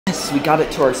Yes, we got it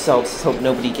to ourselves. Let's hope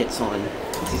nobody gets on.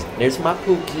 There's my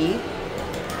Pookie.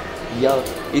 Yup.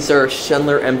 These are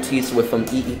Schindler MTs with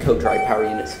EECO dry power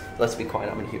units. Let's be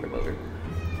quiet, I'm gonna hear the motor.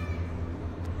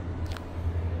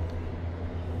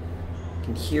 I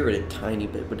can hear it a tiny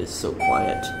bit, but it's so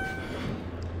quiet.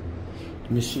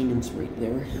 The machine is right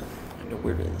there. I know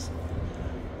where it is.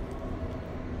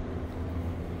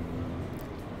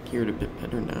 I hear it a bit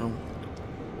better now.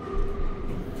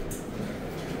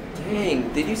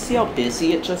 Dang, did you see how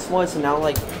busy it just was? And now,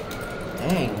 like,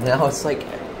 dang, now it's like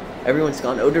everyone's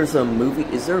gone. Oh, there's a movie.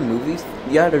 Is there a movie?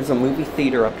 Yeah, there's a movie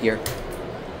theater up here.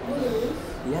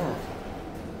 Yeah.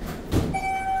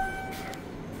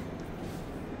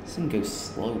 This thing goes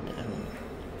slow down.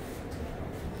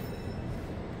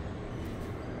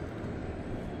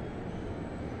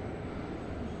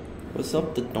 What's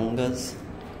up, the dongas?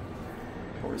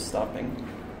 We're stopping.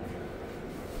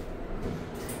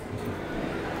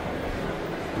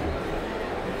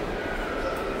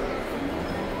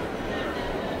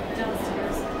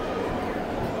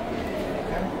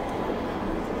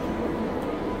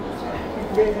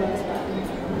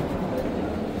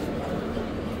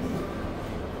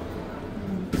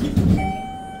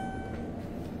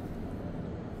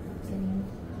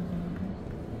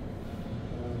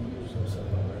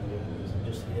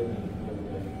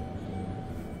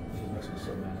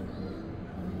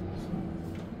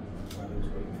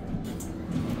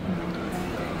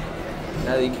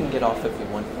 Now you can get off if you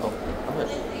want. Oh, I'm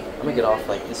gonna get off,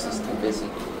 like this is too busy.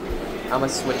 I'm gonna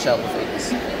switch out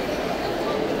things.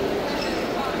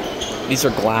 These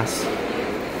are glass.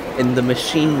 And the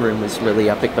machine room is really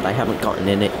epic, but I haven't gotten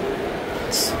in it.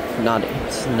 It's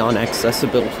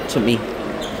non-accessible to me.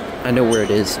 I know where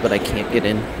it is, but I can't get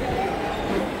in.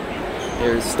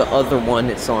 There's the other one,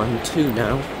 it's on 2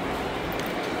 now.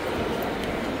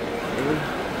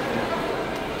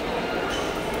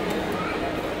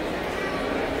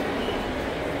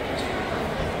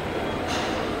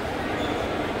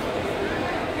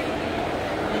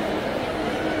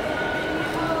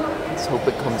 Let's hope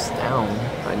it comes down.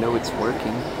 I know it's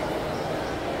working.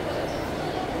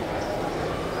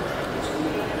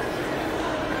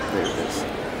 There it is.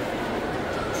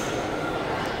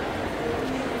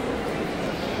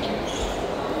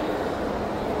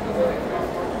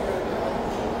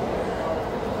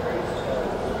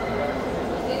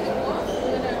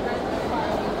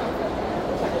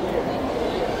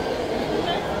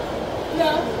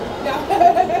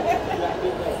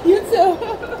 You too.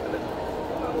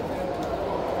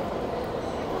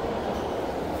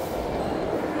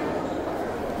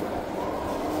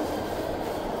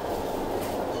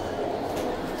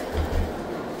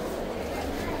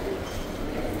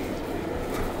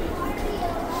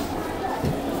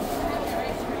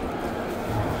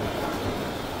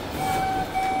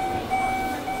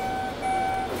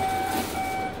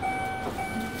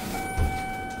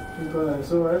 Cuando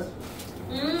subas.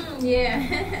 Yeah.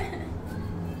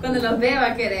 Cuando los vea va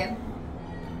a querer.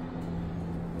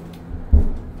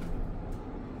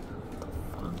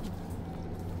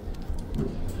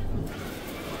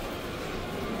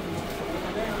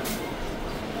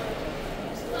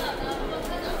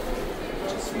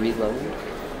 Just reload.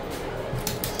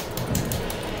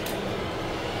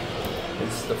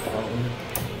 It's the phone.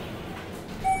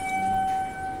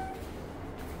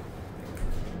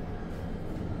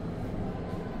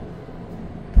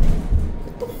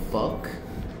 Fuck.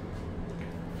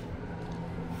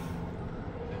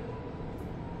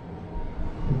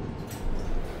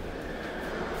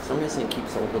 For some reason it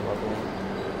keeps over leveling.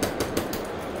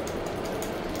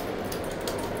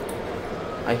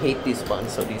 I hate these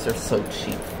buttons, so these are so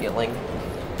cheap feeling.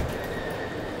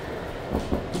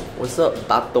 What's up,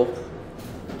 Bato?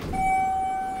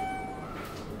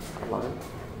 Alarm?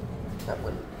 That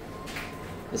one.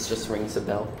 This just rings a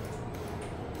bell.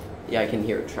 Yeah, I can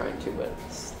hear it trying to, but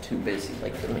it's too busy,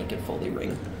 like, to make it fully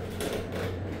ring.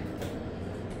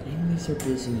 Dang, these are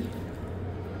busy.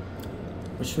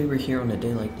 Wish we were here on a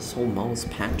day like this. Whole mall is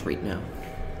packed right now.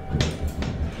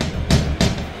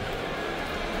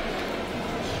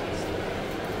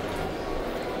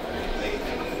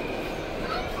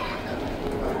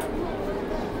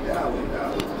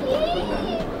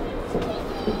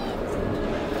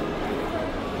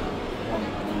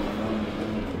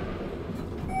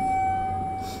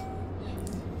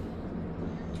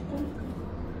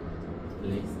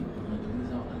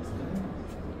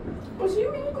 Pues sí,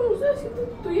 vine con ustedes,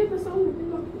 tú ya te estabas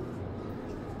metiendo aquí.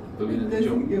 Tú hubieras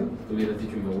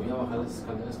dicho, yo voy a bajar las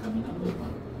escaleras caminando,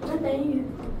 hermano. Hasta ahí.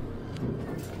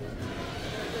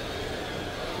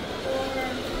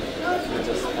 It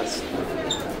just has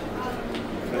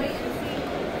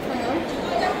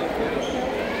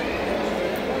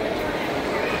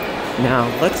Now,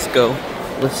 let's go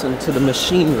listen to the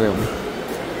machine room.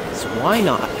 So why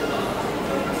not?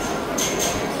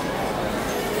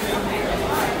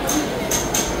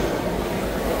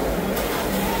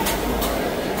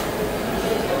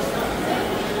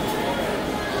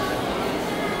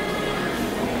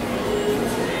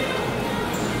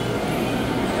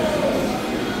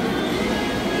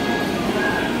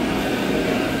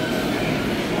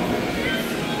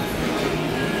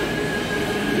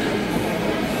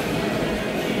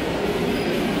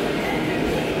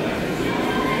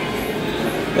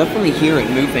 Definitely hear it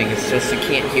moving, it's just you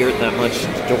can't hear it that much.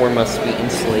 The door must be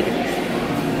insulated.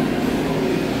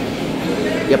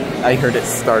 Yep, I heard it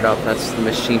start up. That's the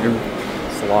machine room.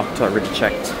 It's locked, already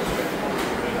checked.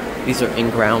 These are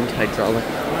in-ground hydraulic.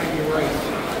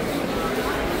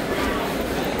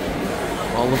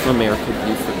 All of America,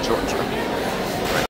 Buford, Georgia.